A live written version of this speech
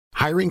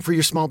Hiring for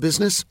your small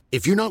business?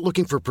 If you're not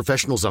looking for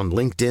professionals on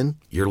LinkedIn,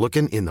 you're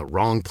looking in the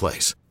wrong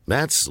place.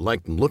 That's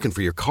like looking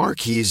for your car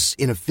keys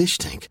in a fish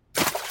tank.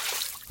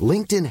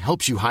 LinkedIn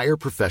helps you hire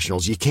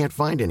professionals you can't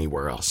find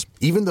anywhere else,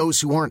 even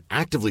those who aren't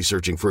actively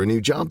searching for a new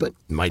job but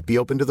might be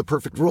open to the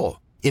perfect role.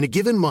 In a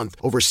given month,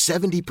 over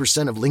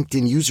 70% of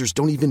LinkedIn users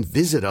don't even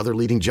visit other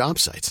leading job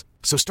sites.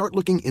 So start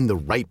looking in the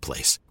right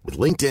place. With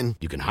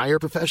LinkedIn, you can hire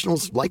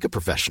professionals like a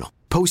professional.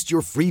 Post your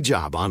free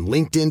job on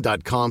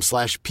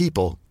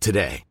linkedin.com/people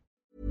today.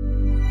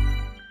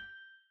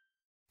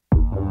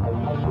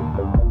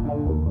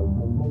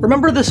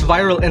 Remember this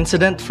viral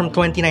incident from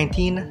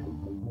 2019?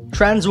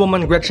 Trans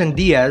woman Gretchen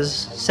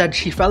Diaz said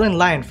she fell in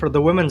line for the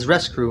women's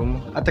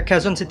restroom at the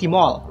Quezon City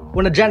Mall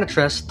when a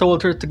janitress told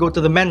her to go to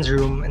the men's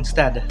room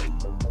instead.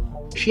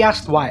 She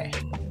asked why.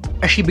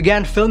 As she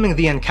began filming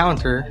the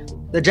encounter,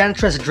 the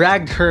janitress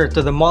dragged her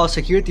to the mall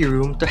security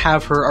room to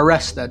have her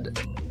arrested.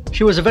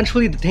 She was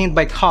eventually detained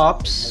by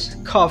cops,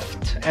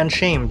 cuffed, and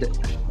shamed.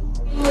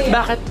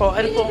 Bakit po?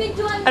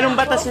 Anong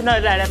batas yun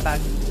na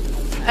lalapag?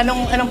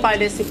 Anong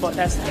policy po?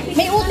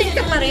 May uting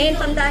ka pa rin,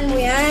 tandaan mo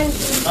yan.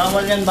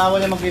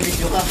 Bawal yan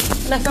magbibideo ka.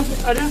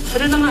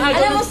 Ano na nga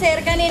Alam mo sir,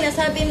 kanina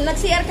sabi,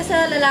 nag-CR ka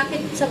sa lalaki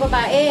sa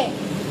babae.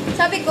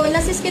 Sabi ko,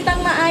 nasis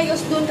kitang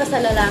maayos dun ka sa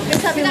lalaki.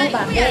 Sabi mo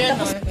ba?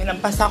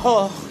 Hinampas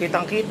ako,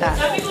 kitang-kita.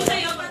 Sabi ko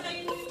sa'yo,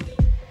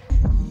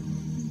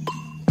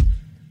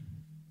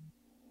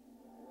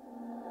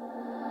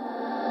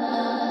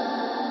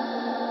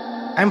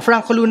 I'm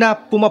Franco Luna,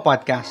 Puma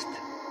Podcast.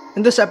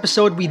 In this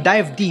episode, we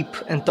dive deep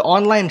into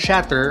online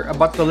chatter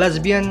about the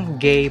lesbian,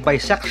 gay,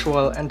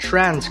 bisexual, and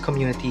trans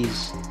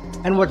communities,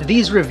 and what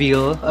these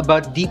reveal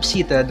about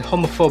deep-seated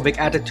homophobic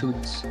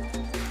attitudes.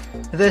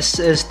 This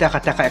is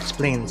Teka Teka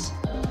Explains.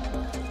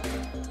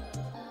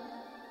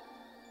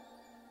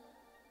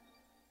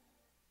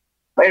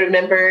 I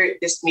remember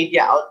this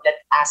media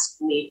outlet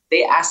asked me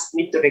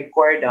to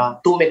record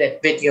a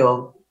 2-minute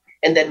video.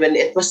 And then when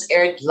it was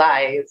aired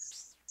live,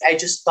 I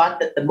just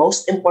thought that the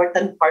most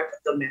important part of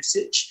the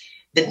message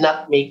did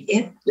not make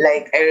it.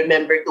 Like, I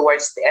remember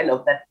towards the end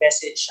of that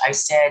message, I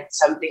said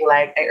something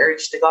like, I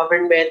urge the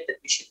government that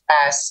we should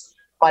pass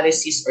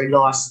policies or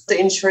laws to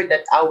ensure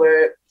that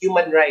our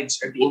human rights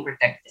are being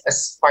protected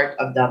as part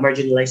of the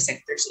marginalized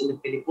sectors in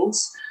the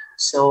Philippines.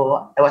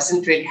 So I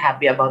wasn't really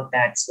happy about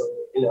that. So,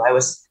 I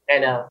was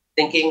kind of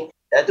thinking,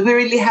 do we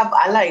really have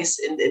allies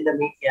in the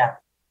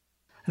media?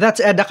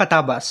 That's Eda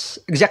Catabas,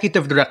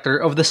 Executive Director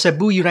of the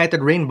Cebu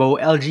United Rainbow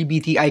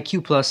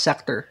LGBTIQ+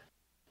 sector.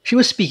 She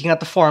was speaking at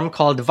the forum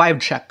called Vibe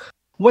Check.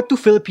 What do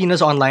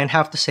Filipinos online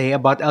have to say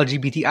about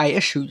LGBTI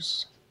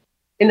issues?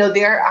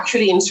 They are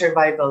actually in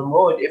survival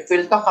mode. If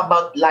we'll talk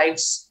about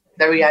lives,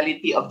 the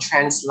reality of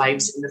trans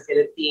lives in the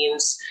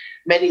Philippines,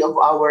 many of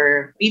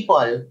our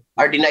people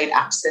are denied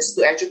access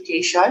to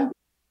education.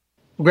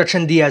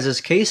 Gretchen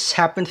Diaz's case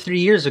happened 3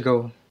 years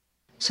ago.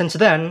 Since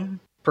then,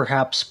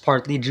 perhaps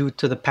partly due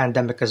to the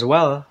pandemic as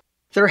well,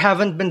 there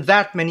haven't been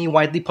that many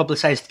widely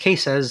publicized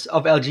cases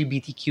of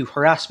LGBTQ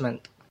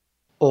harassment.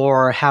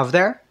 Or have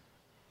there?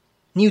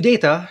 New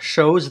data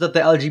shows that the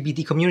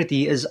LGBT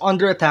community is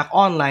under attack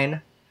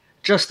online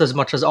just as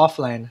much as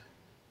offline.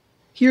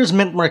 Here's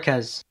Mint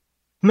Marquez.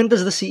 Mint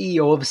is the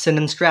CEO of Sin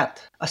and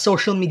Strat, a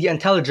social media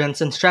intelligence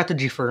and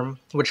strategy firm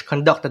which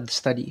conducted the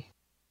study.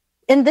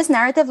 In this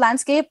narrative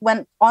landscape,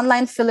 when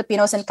online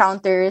Filipinos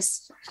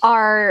encounters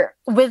are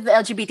with the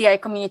LGBTI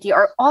community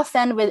or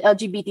often with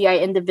LGBTI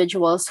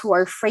individuals who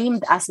are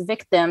framed as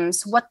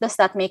victims, what does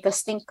that make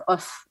us think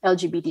of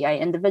LGBTI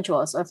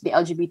individuals, of the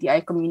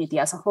LGBTI community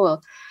as a whole?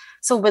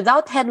 So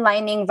without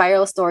headlining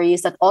viral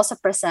stories that also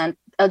present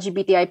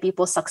LGBTI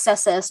people's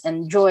successes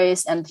and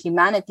joys and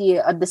humanity,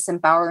 a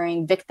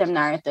disempowering victim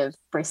narrative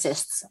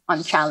persists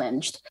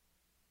unchallenged.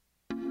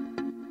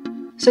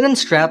 Sin and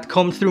Strat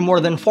combed through more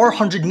than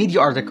 400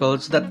 media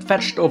articles that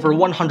fetched over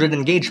 100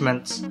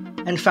 engagements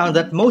and found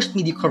that most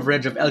media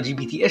coverage of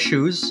LGBT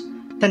issues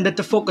tended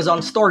to focus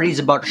on stories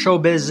about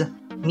showbiz,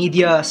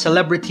 media,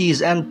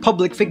 celebrities, and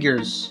public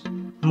figures.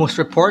 Most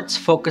reports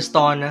focused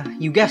on,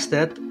 you guessed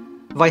it,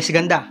 vice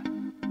ganda.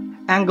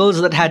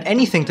 Angles that had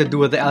anything to do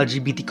with the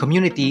LGBT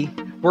community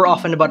were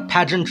often about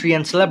pageantry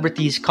and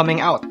celebrities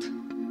coming out.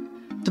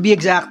 To be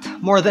exact,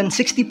 more than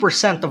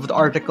 60% of the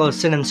articles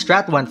Sin and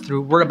Strat went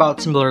through were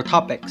about similar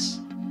topics.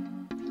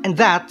 And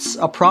that's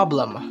a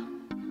problem.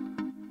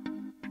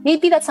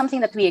 Maybe that's something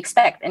that we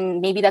expect,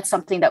 and maybe that's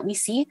something that we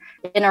see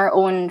in our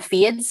own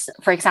feeds.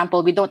 For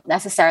example, we don't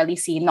necessarily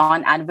see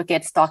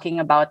non-advocates talking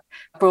about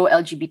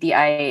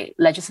pro-LGBTI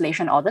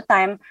legislation all the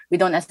time. We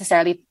don't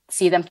necessarily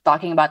see them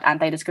talking about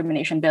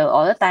anti-discrimination bill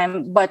all the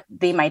time, but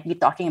they might be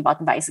talking about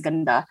vice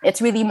ganda.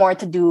 It's really more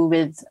to do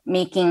with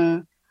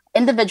making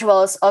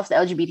individuals of the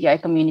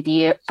LGBTI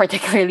community,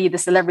 particularly the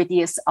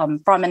celebrities,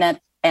 prominent,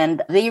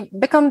 and they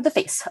become the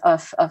face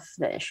of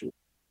the issue.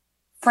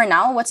 For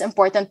now, what's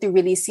important to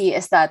really see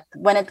is that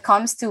when it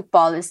comes to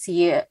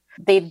policy,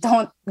 they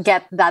don't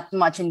get that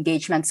much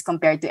engagements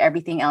compared to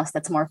everything else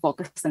that's more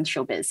focused on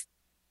showbiz.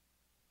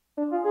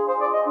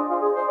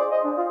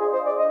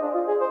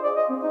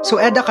 So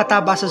Eda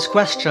Katabas's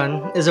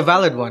question is a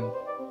valid one.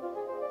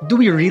 Do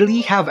we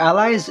really have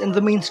allies in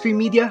the mainstream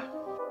media?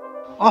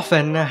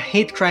 Often,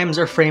 hate crimes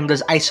are framed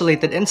as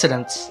isolated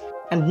incidents,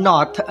 and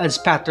not as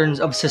patterns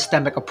of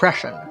systemic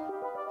oppression.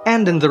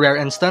 And in the rare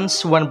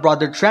instance, when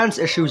broader trans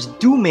issues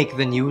do make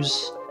the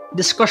news,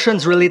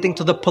 discussions relating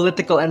to the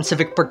political and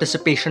civic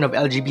participation of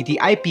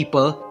LGBTI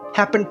people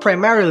happen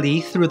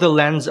primarily through the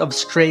lens of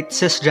straight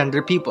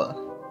cisgender people.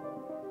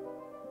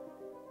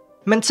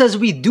 Mint says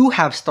we do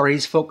have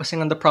stories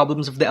focusing on the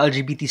problems of the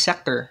LGBT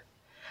sector.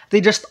 They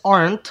just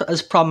aren't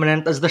as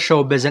prominent as the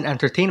showbiz and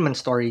entertainment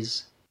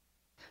stories.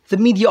 The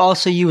media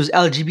also use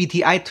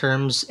LGBTI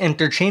terms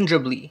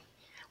interchangeably,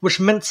 which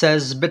Mint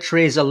says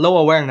betrays a low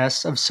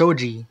awareness of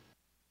SOGI.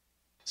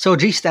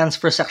 SOGI stands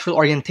for sexual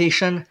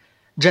orientation,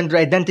 gender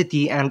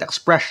identity, and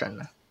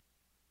expression.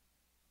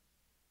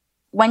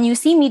 When you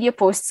see media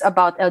posts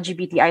about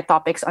LGBTI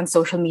topics on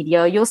social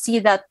media, you'll see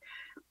that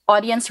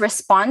audience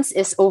response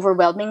is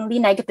overwhelmingly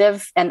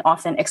negative and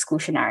often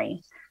exclusionary.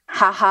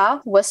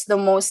 Haha was the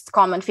most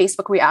common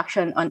Facebook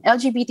reaction on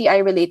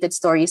LGBTI-related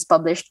stories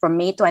published from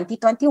May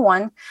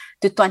 2021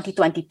 to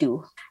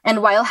 2022.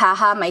 And while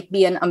haha might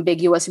be an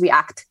ambiguous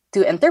react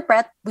to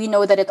interpret, we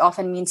know that it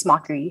often means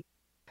mockery.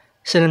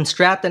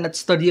 Sinenstrat, in its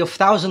study of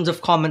thousands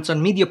of comments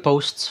on media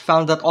posts,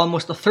 found that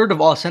almost a third of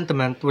all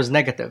sentiment was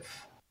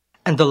negative.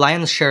 And the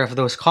lion's share of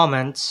those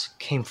comments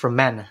came from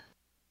men.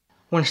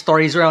 When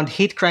stories around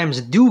hate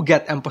crimes do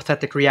get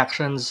empathetic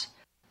reactions,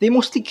 they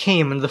mostly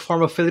came in the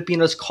form of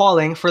Filipinos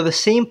calling for the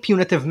same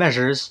punitive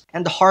measures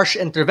and harsh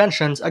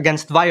interventions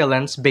against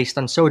violence based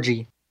on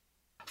SOGI.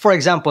 For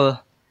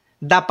example,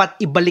 dapat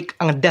ibalik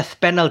ang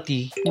death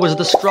penalty was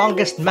the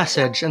strongest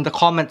message in the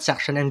comment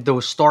section in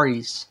those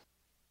stories.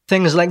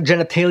 Things like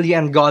genitalia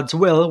and God's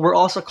will were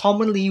also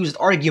commonly used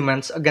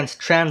arguments against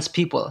trans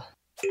people.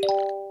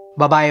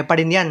 Babae pa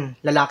rin yan,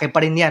 lalaki pa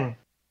rin yan.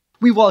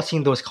 We've all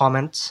seen those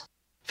comments.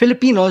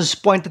 Filipinos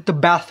pointed to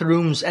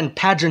bathrooms and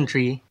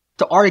pageantry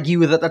to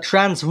argue that a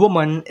trans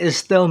woman is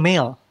still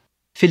male.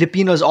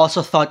 Filipinos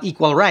also thought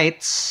equal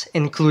rights,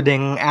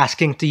 including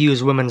asking to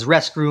use women's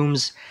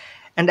restrooms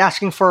and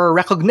asking for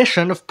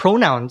recognition of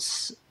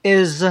pronouns,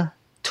 is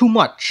too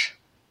much.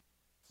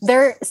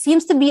 There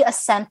seems to be a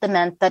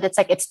sentiment that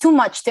it's too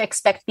much to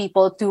expect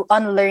people to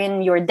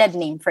unlearn your dead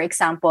name, for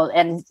example,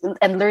 and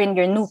learn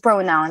your new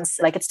pronouns.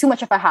 Like, it's too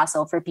much of a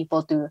hassle for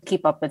people to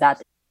keep up with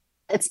that.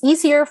 It's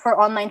easier for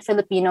online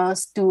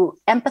Filipinos to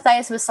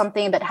empathize with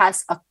something that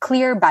has a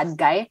clear bad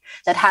guy,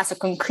 that has a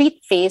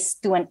concrete face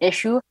to an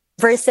issue,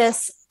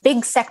 versus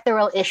big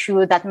sectoral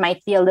issue that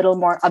might be a little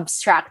more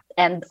abstract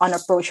and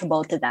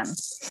unapproachable to them.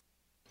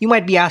 You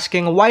might be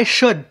asking, why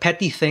should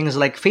petty things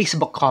like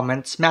Facebook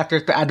comments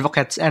matter to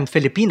advocates and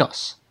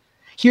Filipinos?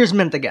 Here's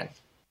Mint again.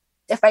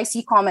 If I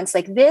see comments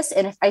like this,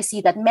 and if I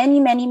see that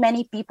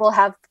many people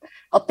have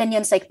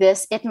opinions like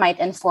this, it might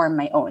inform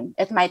my own.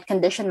 It might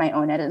condition my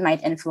own, and it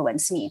might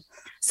influence me.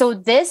 So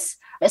this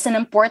is an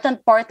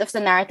important part of the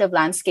narrative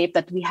landscape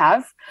that we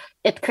have.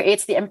 It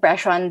creates the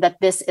impression that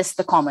this is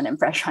the common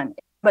impression.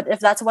 But if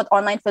that's what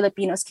online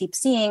Filipinos keep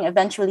seeing,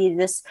 eventually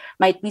this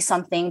might be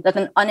something that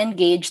an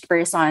unengaged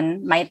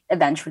person might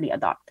eventually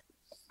adopt.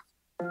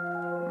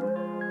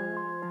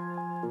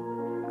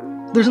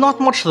 There's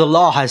not much the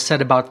law has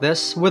said about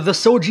this, with the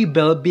SOGI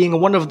bill being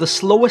one of the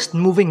slowest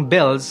moving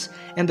bills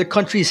in the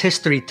country's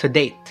history to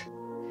date.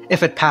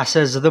 If it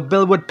passes, the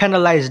bill would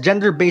penalize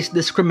gender-based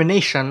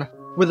discrimination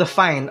with a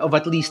fine of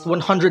at least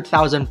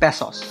 100,000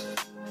 pesos.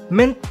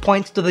 Mint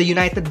points to the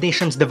United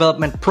Nations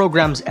Development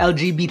Programme's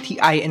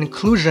LGBTI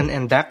Inclusion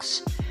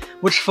Index,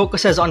 which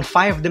focuses on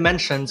 5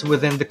 dimensions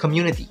within the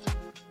community: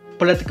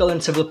 political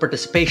and civil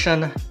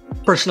participation,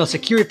 personal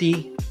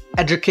security,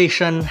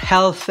 education,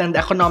 health, and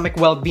economic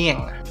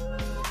well-being.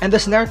 And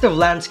this narrative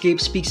landscape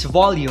speaks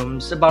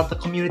volumes about the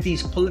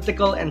community's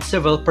political and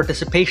civil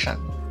participation.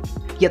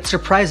 Yet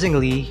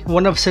surprisingly,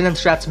 one of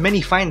Sinenstrat's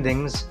many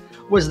findings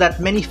was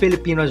that many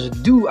Filipinos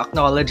do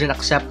acknowledge and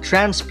accept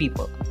trans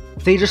people.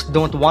 They just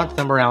don't want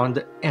them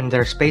around in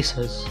their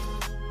spaces.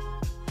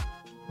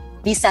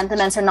 These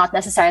sentiments are not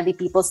necessarily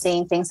people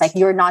saying things like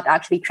you're not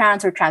actually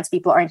trans or trans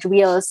people aren't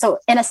real. So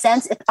in a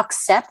sense, it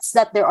accepts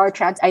that there are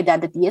trans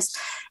identities.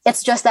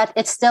 It's just that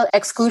it's still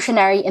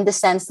exclusionary in the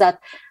sense that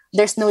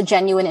there's no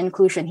genuine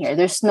inclusion here.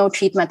 There's no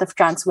treatment of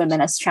trans women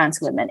as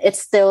trans women.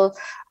 It's still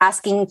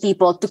asking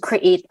people to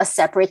create a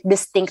separate,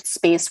 distinct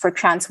space for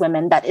trans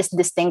women that is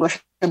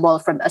distinguishable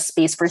from a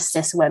space for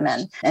cis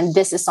women. And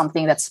this is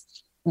something that's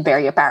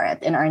very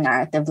apparent in our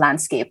narrative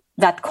landscape.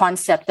 That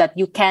concept that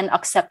you can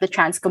accept the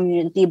trans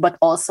community, but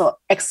also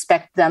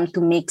expect them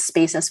to make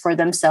spaces for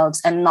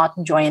themselves and not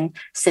join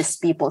cis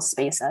people's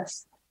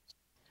spaces.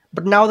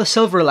 But now the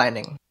silver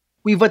lining.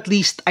 We've at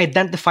least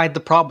identified the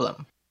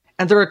problem,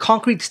 and there are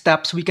concrete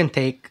steps we can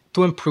take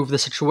to improve the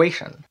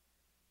situation.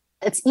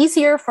 It's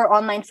easier for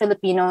online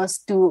Filipinos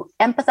to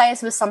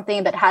empathize with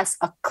something that has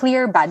a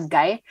clear bad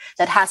guy,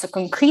 that has a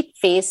concrete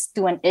face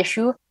to an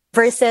issue,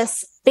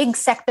 versus big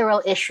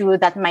sectoral issue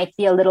that might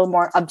be a little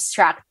more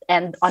abstract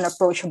and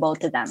unapproachable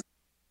to them.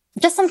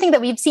 just something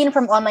that we've seen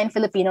from online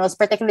Filipinos,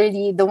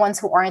 particularly the ones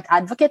who aren't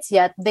advocates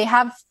yet. They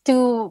have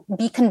to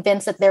be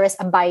convinced that there is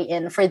a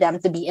buy-in for them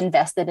to be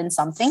invested in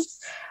something,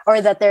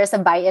 or that there is a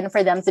buy-in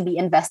for them to be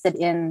invested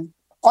in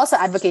also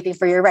advocating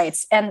for your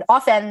rights. And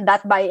often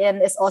that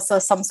buy-in is also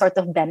some sort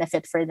of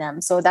benefit for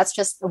them. So that's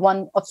just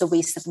one of the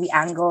ways that we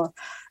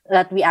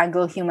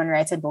angle human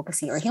rights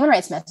advocacy or human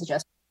rights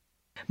messages.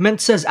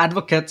 Mint says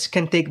advocates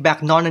can take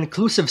back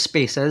non-inclusive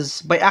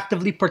spaces by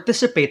actively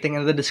participating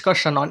in the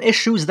discussion on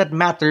issues that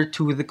matter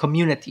to the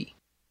community.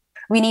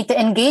 We need to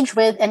engage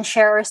with and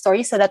share our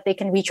stories so that they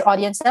can reach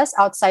audiences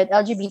outside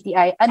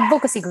LGBTI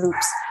advocacy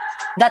groups.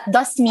 That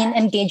does mean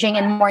engaging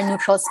in more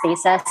neutral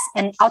spaces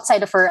and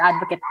outside of our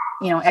advocate,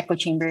 echo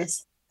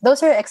chambers.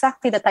 Those are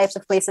exactly the types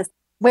of places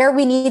where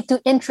we need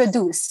to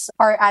introduce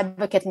our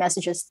advocate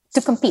messages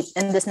to compete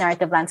in this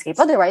narrative landscape.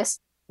 Otherwise,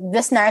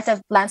 this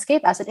narrative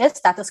landscape, as it is,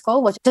 status quo,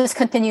 will just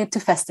continue to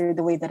fester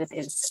the way that it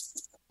is.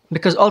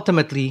 Because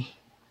ultimately,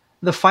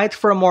 the fight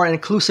for a more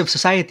inclusive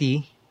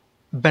society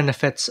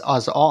benefits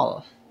us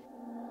all.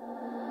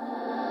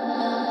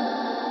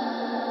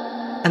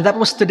 And that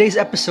was today's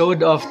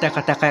episode of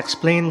Teka Teka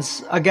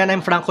Explains. Again, I'm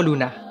Franco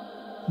Luna.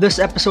 This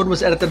episode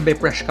was edited by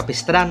Presh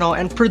Capistrano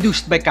and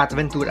produced by Kat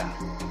Ventura.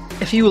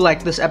 If you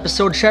liked this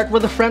episode, share it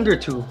with a friend or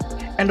two.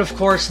 And of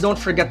course, don't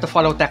forget to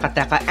follow Teka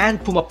Teka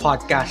and Puma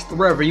Podcast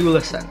wherever you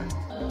listen.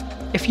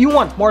 If you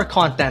want more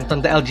content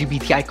on the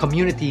LGBTI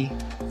community,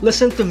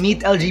 listen to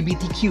Meet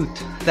LGBT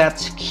Cute.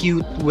 That's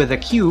cute with a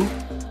Q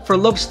for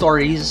love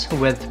stories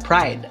with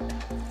pride.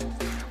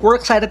 We're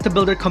excited to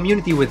build our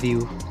community with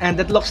you, and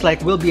it looks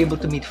like we'll be able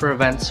to meet for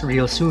events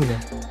real soon.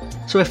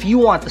 So if you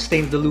want to stay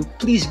in the loop,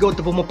 please go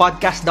to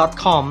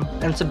pumapodcast.com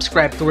and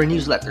subscribe to our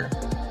newsletter.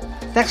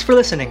 Thanks for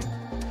listening.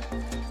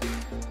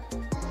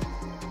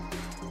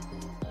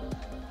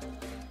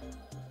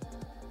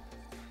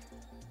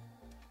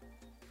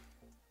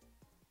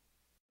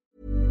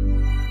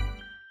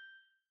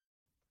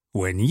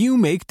 When you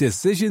make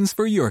decisions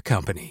for your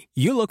company,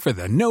 you look for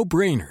the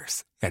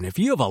no-brainers. And if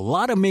you have a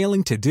lot of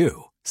mailing to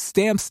do,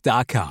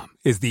 Stamps.com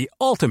is the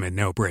ultimate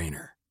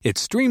no-brainer. It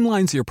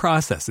streamlines your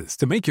processes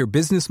to make your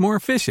business more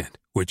efficient,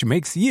 which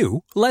makes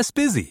you less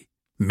busy.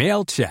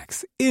 Mail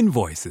checks,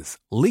 invoices,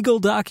 legal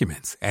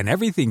documents, and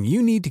everything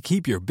you need to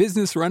keep your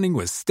business running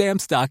with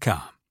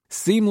Stamps.com.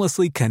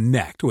 Seamlessly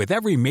connect with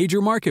every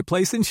major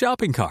marketplace and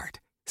shopping cart.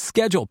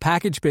 Schedule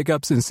package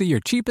pickups and see your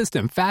cheapest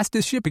and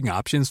fastest shipping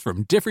options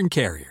from different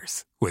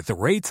carriers, with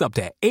rates up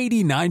to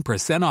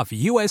 89% off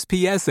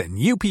USPS and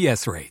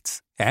UPS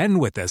rates. And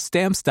with the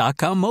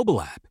Stamps.com mobile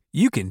app,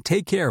 you can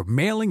take care of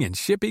mailing and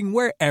shipping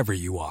wherever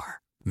you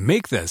are.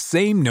 Make the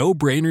same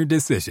no-brainer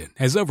decision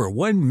as over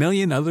 1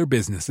 million other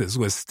businesses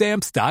with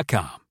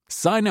Stamps.com.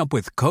 Sign up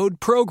with code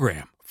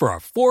PROGRAM for a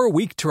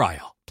 4-week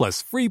trial,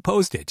 plus free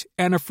postage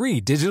and a free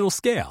digital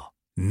scale.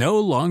 No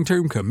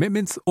long-term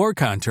commitments or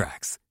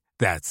contracts.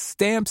 That's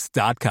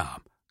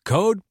Stamps.com.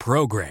 Code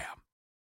PROGRAM.